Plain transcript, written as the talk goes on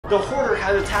The Hoarder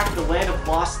has attacked the land of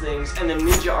lost things and the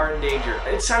ninja are in danger.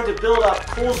 It's time to build up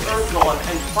Cole's Earth Golem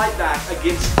and fight back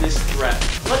against this threat.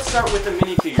 Let's start with the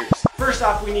minifigures. First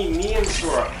off, we need Nia and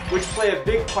Sora, which play a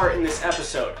big part in this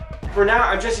episode. For now,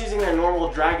 I'm just using their normal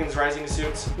Dragons Rising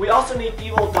suits. We also need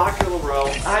evil Dr.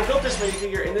 LaRoe. I built this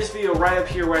minifigure in this video right up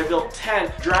here where I built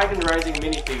 10 Dragons Rising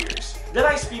minifigures. Then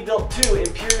I speed built 2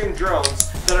 Imperium drones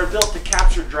that are built to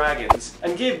capture dragons,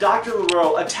 and gave Dr.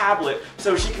 LaRoe a tablet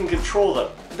so she can control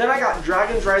them. Then I got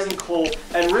Dragons Rising Cole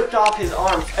and ripped off his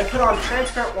arms and put on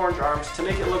transparent orange arms to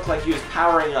make it look like he was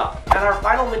powering up. And our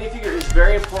final minifigure is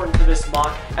very important to this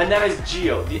MOC, and that is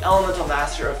Geo, the Elemental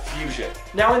Master of Fusion.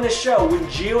 Now in the show, when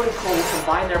Geo and Cole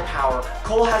combine their power,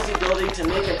 Cole has the ability to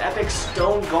make an epic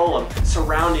stone golem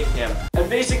surrounding him, and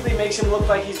basically makes him look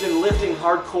like he's been lifting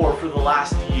hardcore for the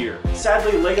last year.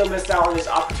 Sadly, LEGO missed out on this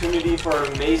opportunity for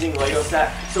an amazing LEGO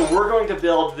set, so we're going to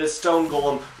build this stone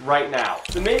golem right now.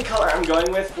 The main color I'm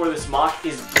going with for this MOC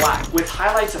is black, with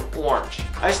highlights of orange.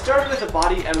 I started with the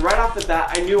body, and right off the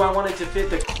bat, I knew I wanted to fit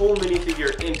the Cole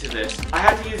minifigure into this. I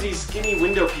had to use these skinny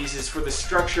window pieces for the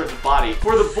structure of the body.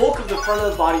 For the bulk of the front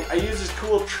of the body, I used this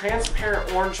cool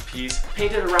transparent orange piece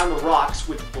painted around the rocks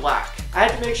with black. I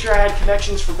had to make sure I had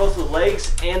connections for both the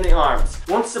legs and the arms.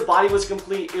 Once the body was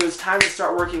complete, it was time to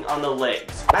start working on the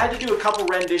legs. I had to do a couple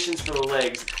renditions for the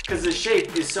legs because the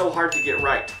shape is so hard to get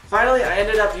right. Finally, I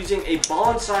ended up using a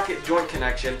ball and socket joint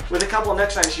connection with a couple of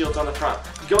necktie shields on the front,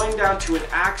 going down to an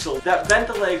axle that bent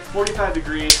the leg 45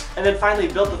 degrees, and then finally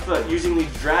built the foot using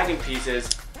these dragon pieces.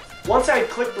 Once I had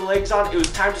clicked the legs on, it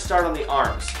was time to start on the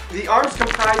arms. The arms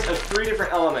comprise of 3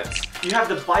 different elements. You have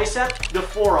the bicep, the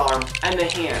forearm, and the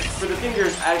hand. For the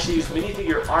fingers, I actually used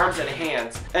minifigure arms and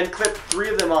hands and clipped 3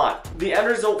 of them on. The end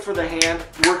result for the hand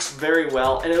works very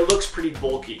well and it looks pretty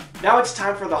bulky. Now it's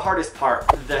time for the hardest part,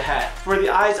 the head. For the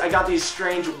eyes, I got these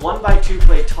strange 1x2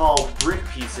 play tall brick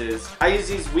pieces. I used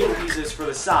these wing pieces for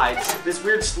the sides, this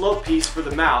weird slope piece for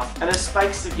the mouth, and a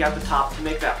spike sticking out the top to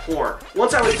make that horn.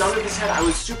 Once I was done with this head, I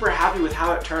was super happy with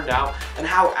how it turned out and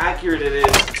how accurate it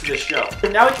is to the show.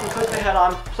 And now we can click the head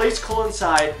on, place Cole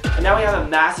inside, and now we have a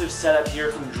massive setup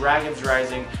here from Dragons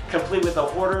Rising, complete with a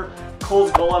Hoarder, Cole's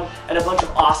Golem, and a bunch of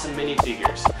awesome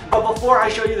minifigures. But before I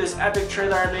show you this epic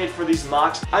trailer I made for these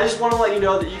MOCs, I just want to let you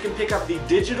know that you can pick up the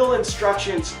digital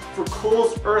instructions for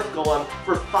Cole's Earth Golem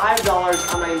for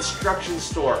 $5 on my instructions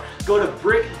store. Go to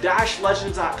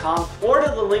brick-legends.com or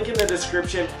to the link in the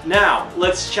description. Now,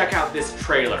 let's check out this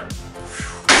trailer.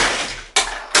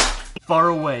 Far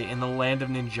away in the land of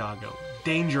Ninjago,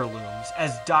 danger looms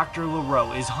as Dr.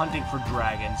 LaRoe is hunting for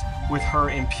dragons with her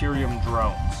Imperium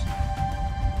drones.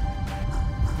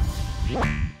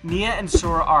 Nia and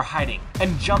Sora are hiding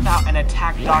and jump out and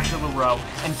attack Dr. LaRoe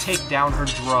and take down her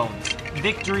drones.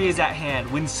 Victory is at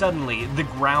hand when suddenly the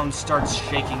ground starts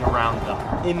shaking around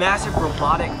them. A massive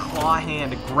robotic claw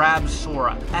hand grabs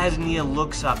Sora. As Nia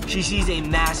looks up, she sees a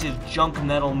massive junk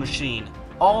metal machine.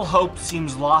 All hope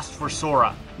seems lost for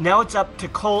Sora. Now it's up to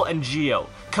Cole and Geo.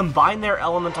 Combine their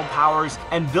elemental powers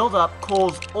and build up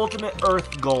Cole's ultimate Earth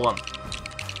Golem.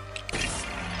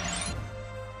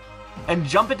 And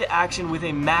jump into action with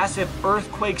a massive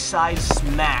earthquake-sized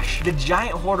smash. The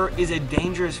giant Hoarder is a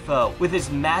dangerous foe with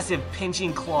his massive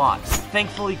pinching claws.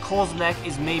 Thankfully, Cole's mech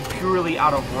is made purely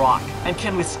out of rock and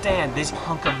can withstand this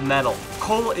hunk of metal.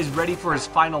 Cole is ready for his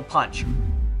final punch.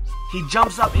 He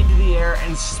jumps up into the air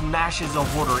and smashes the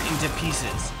Hoarder into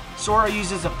pieces. Sora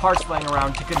uses the parts laying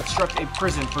around to construct a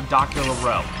prison for Dr.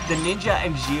 LaRoe. The Ninja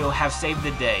and Geo have saved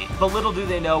the day, but little do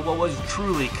they know what was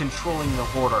truly controlling the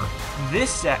Hoarder.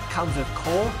 This set comes with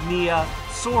Cole, Nia,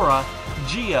 Sora,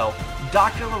 Geo,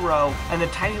 Dr. LaRoe, and the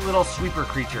tiny little sweeper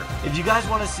creature. If you guys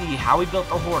want to see how we built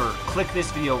the Hoarder, click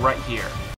this video right here.